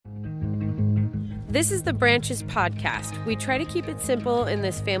This is the Branches podcast. We try to keep it simple in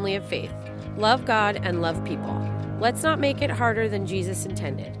this family of faith. Love God and love people. Let's not make it harder than Jesus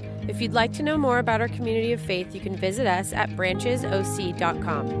intended. If you'd like to know more about our community of faith, you can visit us at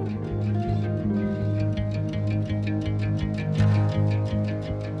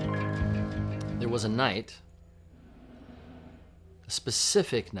branchesoc.com. There was a night, a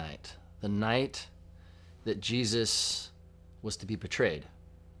specific night, the night that Jesus was to be betrayed.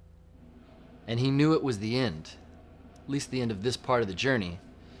 And he knew it was the end, at least the end of this part of the journey.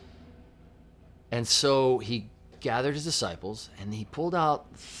 And so he gathered his disciples, and he pulled out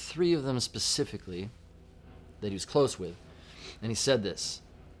 3 of them specifically that he was close with. And he said this: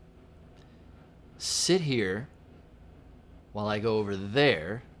 sit here while I go over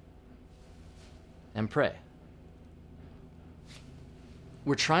there and pray.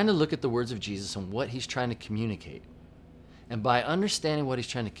 We're trying to look at the words of Jesus and what he's trying to communicate. And by understanding what he's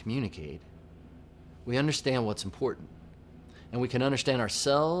trying to communicate, we understand what's important. And we can understand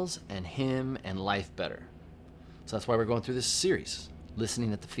ourselves and him and life better. So that's why we're going through this series,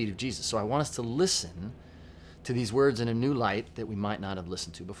 listening at the feet of Jesus. So I want us to listen to these words in a new light that we might not have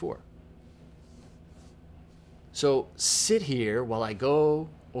listened to before. So sit here while I go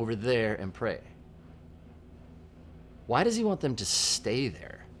over there and pray. Why does he want them to stay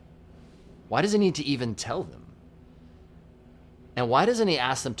there? Why does he need to even tell them? And why doesn't he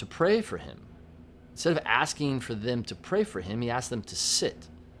ask them to pray for him? Instead of asking for them to pray for him, he asked them to sit.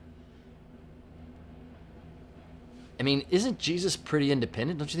 I mean, isn't Jesus pretty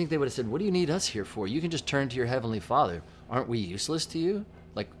independent? Don't you think they would have said, what do you need us here for? You can just turn to your heavenly Father. Aren't we useless to you?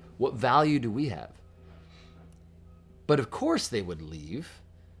 Like, what value do we have? But of course they would leave,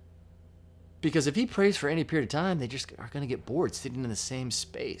 because if he prays for any period of time, they just are going to get bored sitting in the same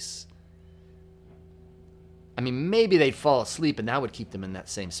space. I mean, maybe they'd fall asleep and that would keep them in that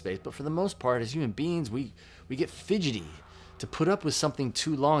same space. But for the most part, as human beings, we get fidgety to put up with something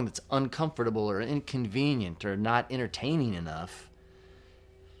too long that's uncomfortable or inconvenient or not entertaining enough.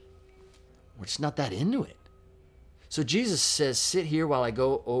 We're just not that into it. So Jesus says, sit here while I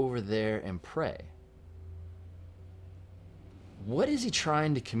go over there and pray. What is he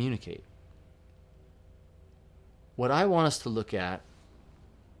trying to communicate? What I want us to look at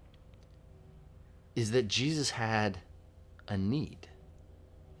is that Jesus had a need.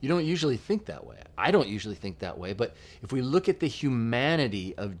 You don't usually think that way. I don't usually think that way, but if we look at the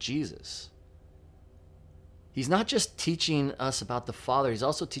humanity of Jesus, he's not just teaching us about the Father, he's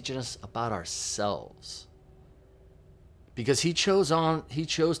also teaching us about ourselves. Because he chose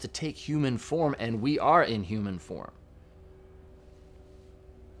to take human form, and we are in human form.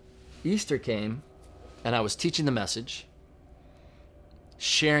 Easter came, and I was teaching the message,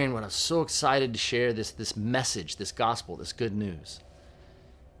 sharing what I was so excited to share, this message, this gospel, this good news.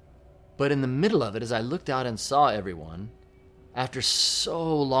 But in the middle of it, as I looked out and saw everyone, after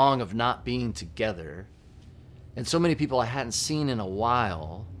so long of not being together, and so many people I hadn't seen in a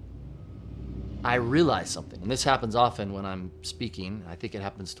while, I realized something. And this happens often when I'm speaking. I think it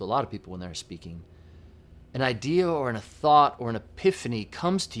happens to a lot of people when they're speaking. An idea or a thought or an epiphany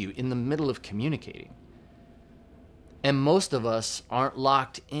comes to you in the middle of communicating. And most of us aren't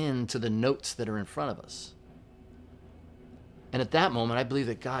locked into the notes that are in front of us. And at that moment, I believe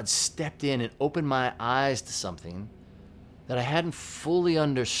that God stepped in and opened my eyes to something that I hadn't fully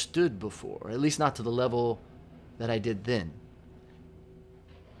understood before, at least not to the level that I did then.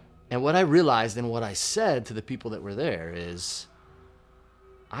 And what I realized and what I said to the people that were there is,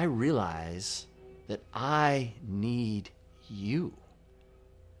 I realize that I need you.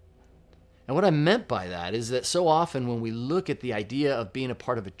 And what I meant by that is that so often when we look at the idea of being a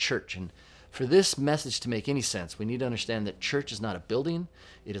part of a church, and for this message to make any sense, we need to understand that church is not a building,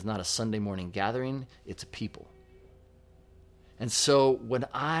 it is not a Sunday morning gathering, it's a people. And so when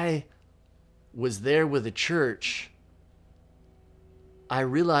I was there with the church, I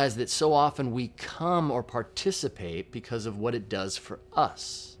realized that so often we come or participate because of what it does for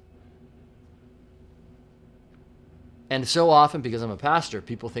us. And so often, because I'm a pastor,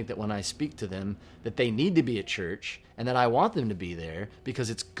 people think that when I speak to them, that they need to be at church and that I want them to be there because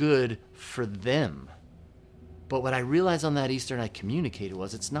it's good for them. But what I realized on that Easter and I communicated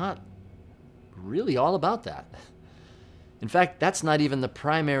was it's not really all about that. In fact, that's not even the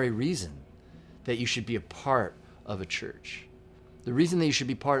primary reason that you should be a part of a church. The reason that you should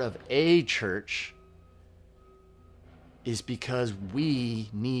be part of a church is because we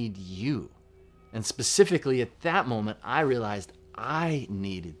need you. And specifically at that moment, I realized I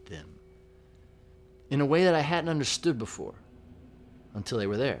needed them in a way that I hadn't understood before until they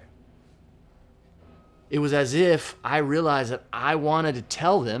were there. It was as if I realized that I wanted to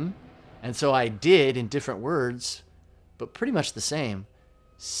tell them And so I did, in different words, but pretty much the same,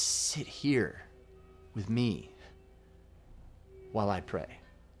 sit here with me while I pray.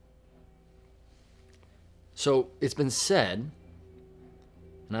 So it's been said,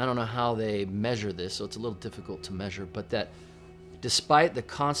 and I don't know how they measure this, so it's a little difficult to measure, but that despite the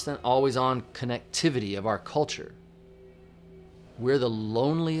constant, always-on connectivity of our culture, we're the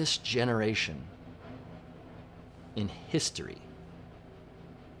loneliest generation in history.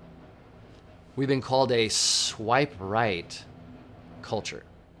 We've been called a swipe right culture.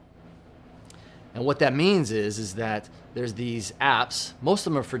 And what that means is that there's these apps, most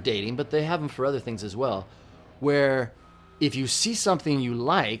of them are for dating, but they have them for other things as well, where if you see something you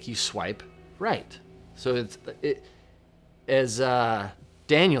like, you swipe right. So as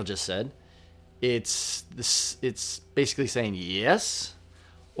Daniel just said, it's basically saying yes,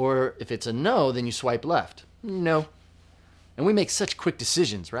 or if it's a no, then you swipe left. No. And we make such quick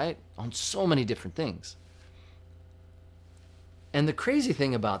decisions, right? On so many different things. And the crazy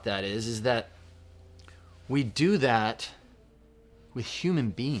thing about that is that we do that with human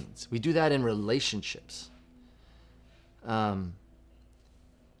beings. We do that in relationships.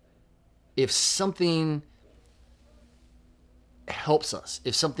 If something helps us,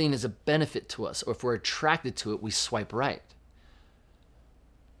 if something is a benefit to us, or if we're attracted to it, we swipe right.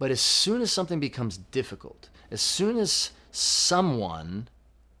 But as soon as something becomes difficult, as soon as someone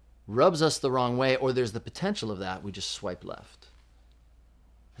rubs us the wrong way, or there's the potential of that, we just swipe left.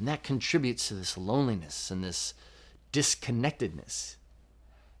 And that contributes to this loneliness and this disconnectedness,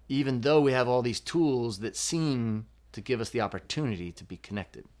 even though we have all these tools that seem to give us the opportunity to be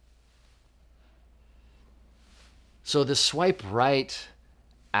connected. So the swipe right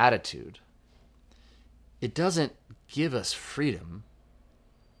attitude, it doesn't give us freedom.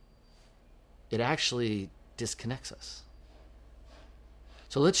 It actually disconnects us.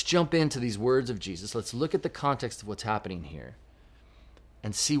 So let's jump into these words of Jesus. Let's look at the context of what's happening here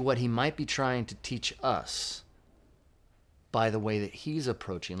and see what he might be trying to teach us by the way that he's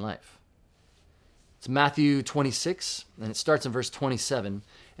approaching life. It's Matthew 26, and it starts in verse 27.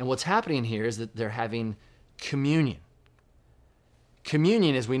 And what's happening here is that they're having communion.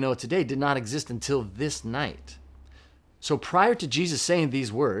 Communion, as we know today, did not exist until this night. So prior to Jesus saying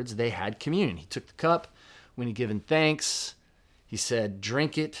these words, they had communion. He took the cup. When he'd given thanks, he said,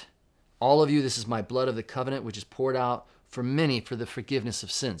 "Drink it. All of you, this is my blood of the covenant, which is poured out for many for the forgiveness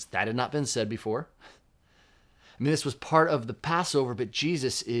of sins." That had not been said before. I mean, this was part of the Passover, but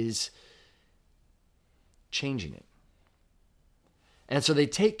Jesus is changing it. And so they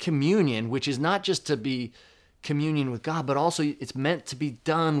take communion, which is not just to be communion with God, but also it's meant to be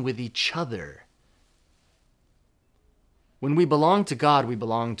done with each other. When we belong to God, we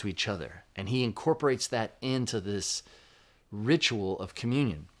belong to each other. And he incorporates that into this ritual of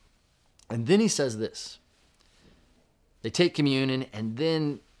communion. And then he says this. They take communion, and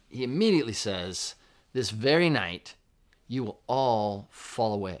then he immediately says, "This very night, you will all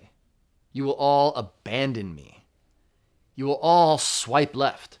fall away. You will all abandon me. You will all swipe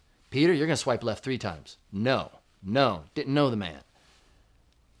left." Peter, you're going to swipe left 3 times. No, didn't know the man.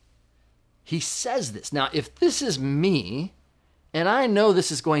 He says this. Now, if this is me, and I know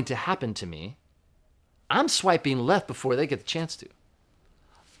this is going to happen to me, I'm swiping left before they get the chance to.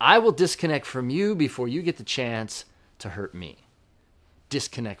 I will disconnect from you before you get the chance to hurt me.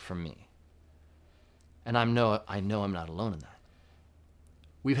 Disconnect from me. And I know I'm not alone in that.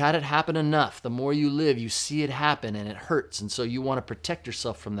 We've had it happen enough. The more you live, you see it happen and it hurts. And so you want to protect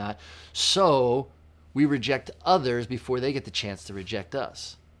yourself from that. So we reject others before they get the chance to reject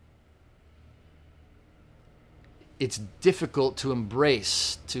us. It's difficult to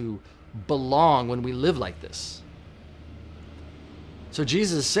embrace, to belong when we live like this. So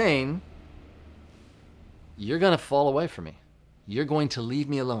Jesus is saying, you're going to fall away from me. You're going to leave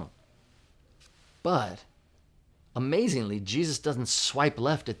me alone. But amazingly, Jesus doesn't swipe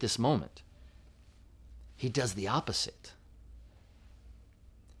left at this moment. He does the opposite.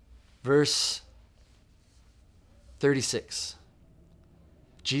 Verse 36.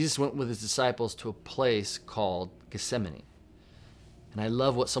 Jesus went with his disciples to a place called Gethsemane. And I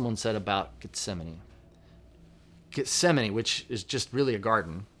love what someone said about Gethsemane. Gethsemane, which is just really a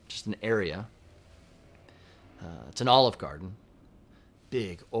garden, just an area. It's an olive garden.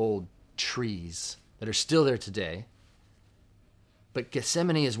 Big, old trees that are still there today. But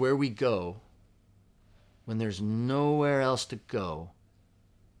Gethsemane is where we go when there's nowhere else to go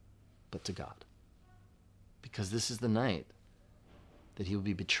but to God. Because this is the night that he will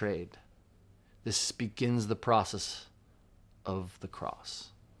be betrayed. This begins the process of the cross.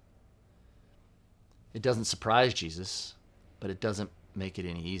 It doesn't surprise Jesus, but it doesn't make it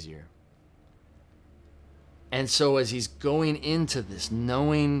any easier. And so as he's going into this,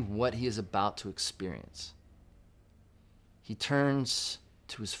 knowing what he is about to experience, he turns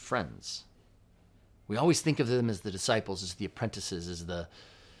to his friends. We always think of them as the disciples, as the apprentices, as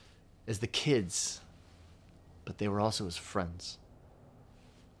the kids, but they were also his friends.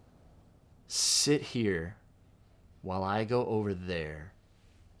 Sit here while I go over there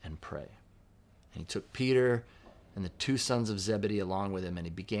and pray. And he took Peter and the 2 sons of Zebedee along with him, and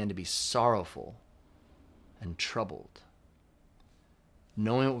he began to be sorrowful and troubled.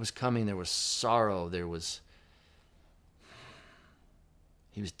 Knowing what was coming, there was sorrow, he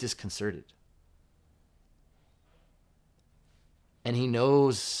was disconcerted. And he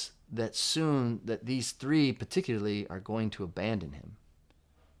knows that soon that these 3 particularly are going to abandon him.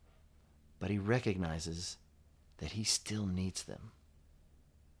 But he recognizes that he still needs them.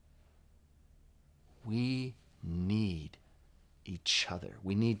 We need each other.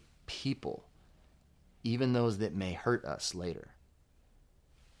 We need people, even those that may hurt us later.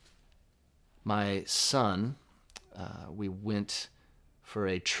 My son, we went for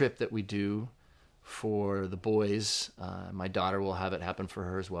a trip that we do for the boys. My daughter will have it happen for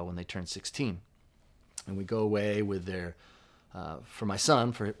her as well when they turn 16. And we go away with for my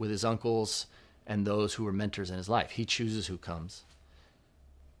son, with his uncles and those who were mentors in his life. He chooses who comes.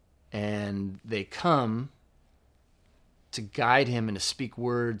 And they come to guide him and to speak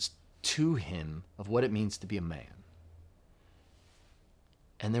words to him of what it means to be a man.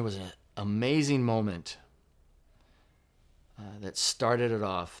 And there was an amazing moment that started it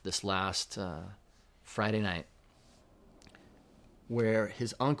off this last Friday night, where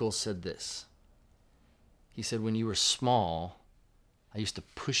his uncle said this. He said, when you were small, I used to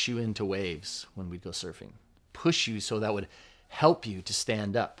push you into waves when we'd go surfing. Push you so that would help you to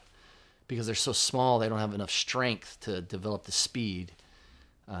stand up. Because they're so small, they don't have enough strength to develop the speed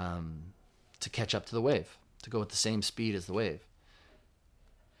to catch up to the wave, to go at the same speed as the wave.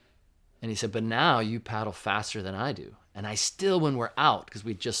 And he said, but now you paddle faster than I do. And I still, when we're out, because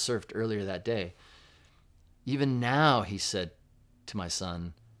we just surfed earlier that day, even now, he said to my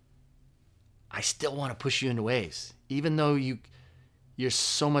son, I still want to push you into waves, even though you're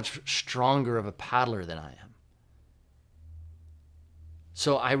so much stronger of a paddler than I am.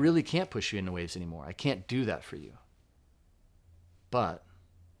 So I really can't push you into waves anymore. I can't do that for you. But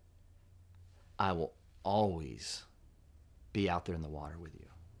I will always be out there in the water with you.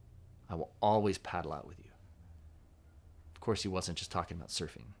 I will always paddle out with you. Of course, he wasn't just talking about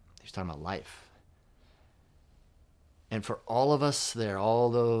surfing. He was talking about life. And for all of us there, all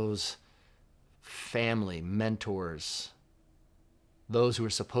those family, mentors, those who are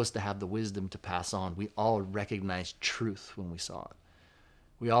supposed to have the wisdom to pass on, we all recognized truth when we saw it.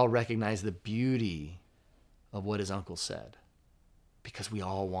 We all recognize the beauty of what his uncle said, because we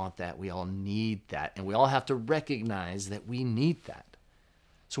all want that. We all need that. And we all have to recognize that we need that.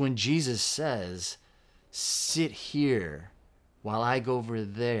 So when Jesus says, sit here while I go over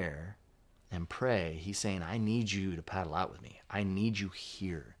there and pray, he's saying, I need you to paddle out with me. I need you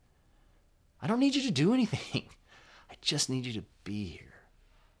here. I don't need you to do anything. I just need you to be here.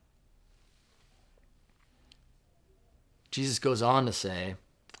 Jesus goes on to say,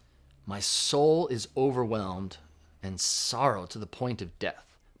 my soul is overwhelmed and sorrow to the point of death.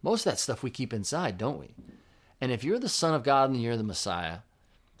 Most of that stuff we keep inside, don't we? And if you're the Son of God and you're the Messiah,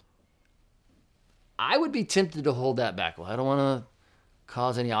 I would be tempted to hold that back. Well, I don't want to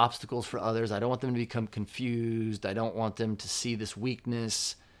cause any obstacles for others. I don't want them to become confused. I don't want them to see this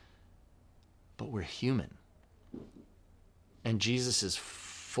weakness. But we're human. And Jesus is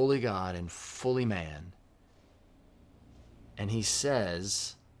fully God and fully man. And he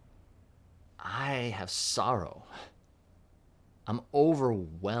says, I have sorrow. I'm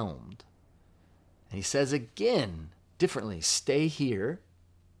overwhelmed. And he says again, differently, stay here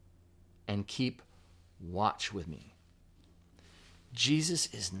and keep watch with me.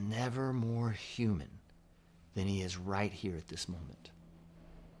 Jesus is never more human than he is right here at this moment.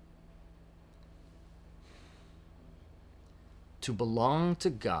 To belong to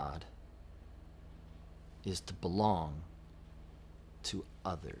God is to belong to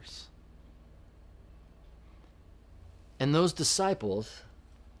others. And those disciples,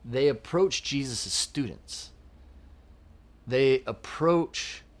 they approach Jesus as students. They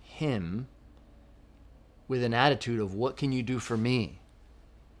approach him with an attitude of, what can you do for me?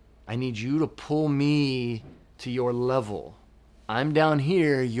 I need you to pull me to your level. I'm down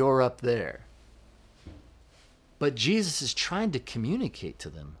here, you're up there. But Jesus is trying to communicate to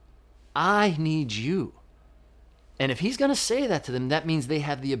them, I need you. And if he's going to say that to them, that means they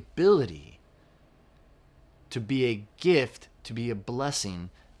have the ability to be a gift, to be a blessing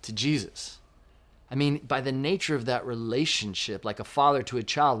to Jesus. I mean, by the nature of that relationship, like a father to a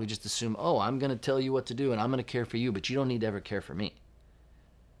child, we just assume, oh, I'm going to tell you what to do and I'm going to care for you, but you don't need to ever care for me.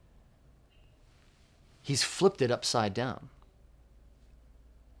 He's flipped it upside down.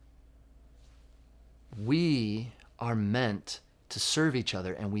 We are meant to serve each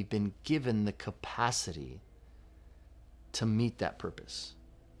other, and we've been given the capacity to meet that purpose.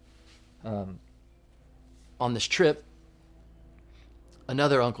 On this trip,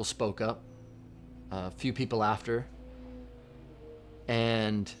 another uncle spoke up, a few people after,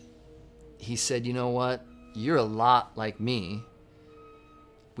 and he said, you know what? You're a lot like me.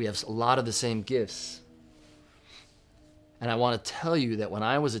 We have a lot of the same gifts. And I want to tell you that when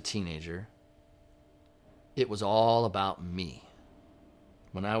I was a teenager, it was all about me.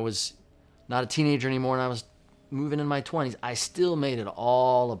 When I was not a teenager anymore and I was moving in my 20s, I still made it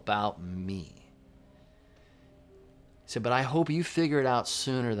all about me. He said, but I hope you figure it out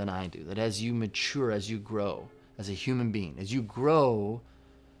sooner than I do, that as you mature, as you grow as a human being, as you grow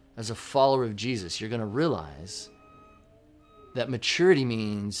as a follower of Jesus, you're going to realize that maturity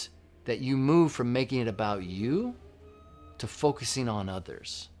means that you move from making it about you to focusing on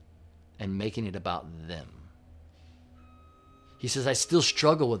others and making it about them. He says, I still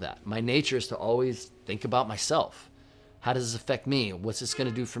struggle with that. My nature is to always think about myself. How does this affect me? What's this going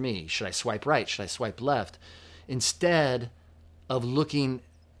to do for me? Should I swipe right? Should I swipe left? Instead of looking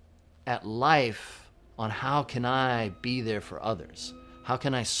at life on how can I be there for others? How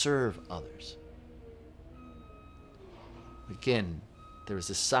can I serve others? Again, there was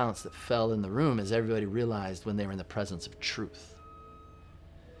this silence that fell in the room as everybody realized when they were in the presence of truth.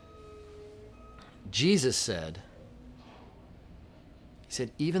 Jesus said, he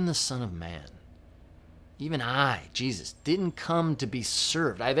said, even the Son of Man, even I, Jesus, didn't come to be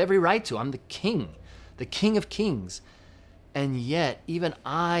served. I have every right to. I'm the King of Kings. And yet, even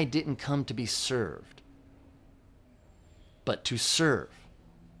I didn't come to be served, but to serve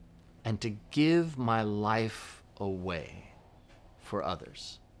and to give my life away for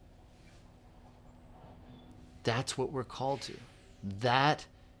others. That's what we're called to. That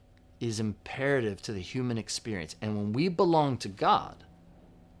is imperative to the human experience. And when we belong to God,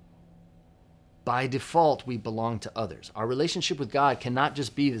 by default, we belong to others. Our relationship with God cannot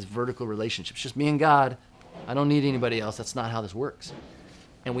just be this vertical relationship. It's just me and God. I don't need anybody else. That's not how this works.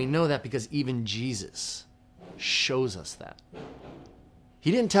 And we know that because even Jesus shows us that.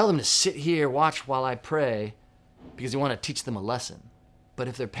 He didn't tell them to sit here, watch while I pray, because he wanted to teach them a lesson. But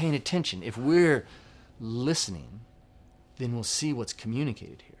if they're paying attention, if we're listening, then we'll see what's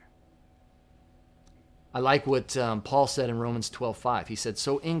communicated here. I like what Paul said in Romans 12:5. He said,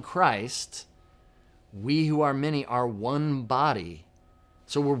 so in Christ, we who are many are one body.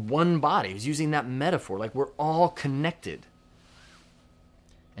 So we're one body. He's using that metaphor, like we're all connected.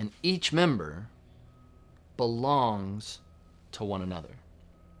 And each member belongs to one another.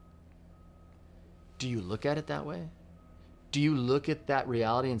 Do you look at it that way? Do you look at that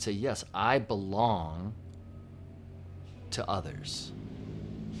reality and say, yes, I belong to others?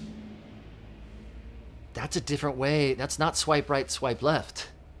 That's a different way. That's not swipe right, swipe left.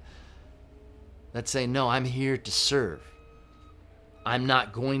 That's saying, no, I'm here to serve. I'm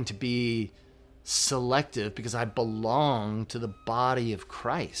not going to be selective because I belong to the body of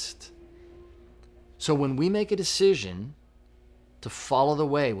Christ. So when we make a decision to follow the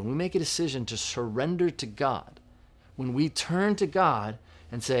way, when we make a decision to surrender to God, when we turn to God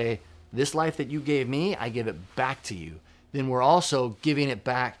and say, this life that you gave me, I give it back to you, then we're also giving it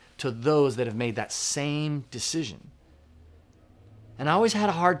back to those that have made that same decision. And I always had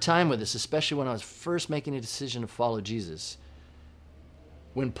a hard time with this, especially when I was first making a decision to follow Jesus.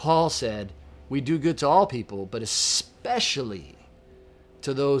 When Paul said, we do good to all people, but especially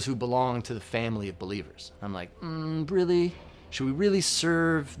to those who belong to the family of believers. I'm like, really? Should we really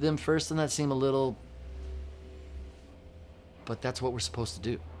serve them first? Doesn't that seem a little... But that's what we're supposed to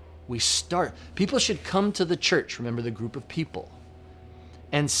do. People should come to the church, remember the group of people,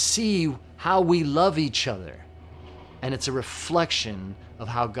 and see how we love each other. And it's a reflection of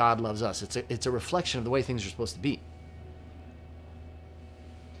how God loves us. It's a reflection of the way things are supposed to be.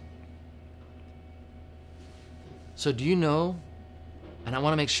 So do you know, and I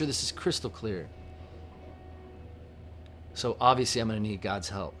want to make sure this is crystal clear. So obviously I'm going to need God's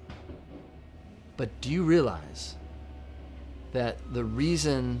help. But do you realize that the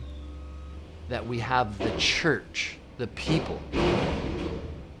reason that we have the church, the people,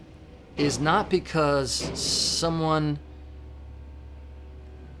 is not because someone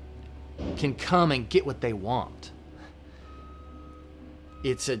can come and get what they want.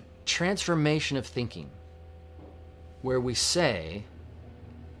 It's a transformation of thinking where we say,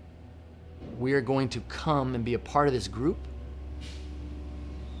 we are going to come and be a part of this group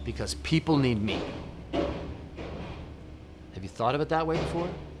because people need me. Have you thought of it that way before?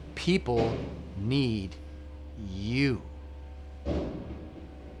 People need you.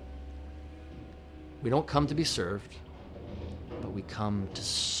 We don't come to be served, but we come to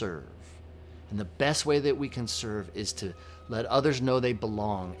serve. And the best way that we can serve is to let others know they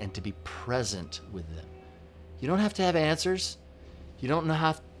belong and to be present with them. You don't have to have answers. You don't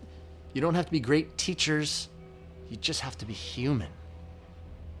have to be great teachers. You just have to be human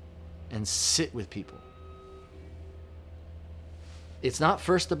and sit with people. It's not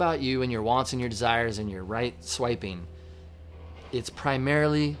first about you and your wants and your desires and your right swiping. It's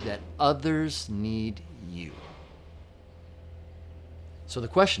primarily that others need you. So the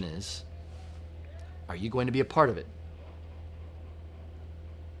question is, are you going to be a part of it?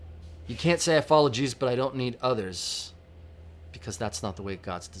 You can't say I follow Jesus, but I don't need others, because that's not the way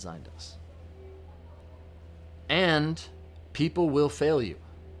God's designed us. And people will fail you.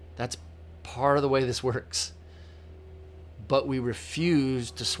 That's part of the way this works. But we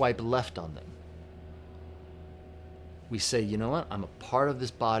refuse to swipe left on them. We say, you know what? I'm a part of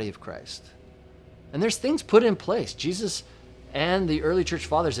this body of Christ. And there's things put in place. Jesus and the early church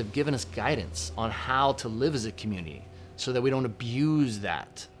fathers have given us guidance on how to live as a community so that we don't abuse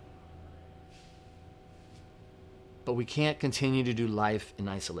that. But we can't continue to do life in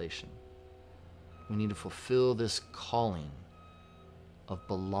isolation. We need to fulfill this calling of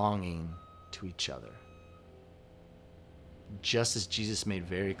belonging to each other. Just as Jesus made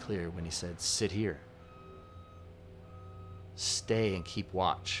very clear when he said, sit here. Stay and keep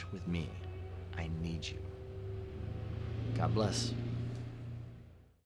watch with me. I need you. God bless.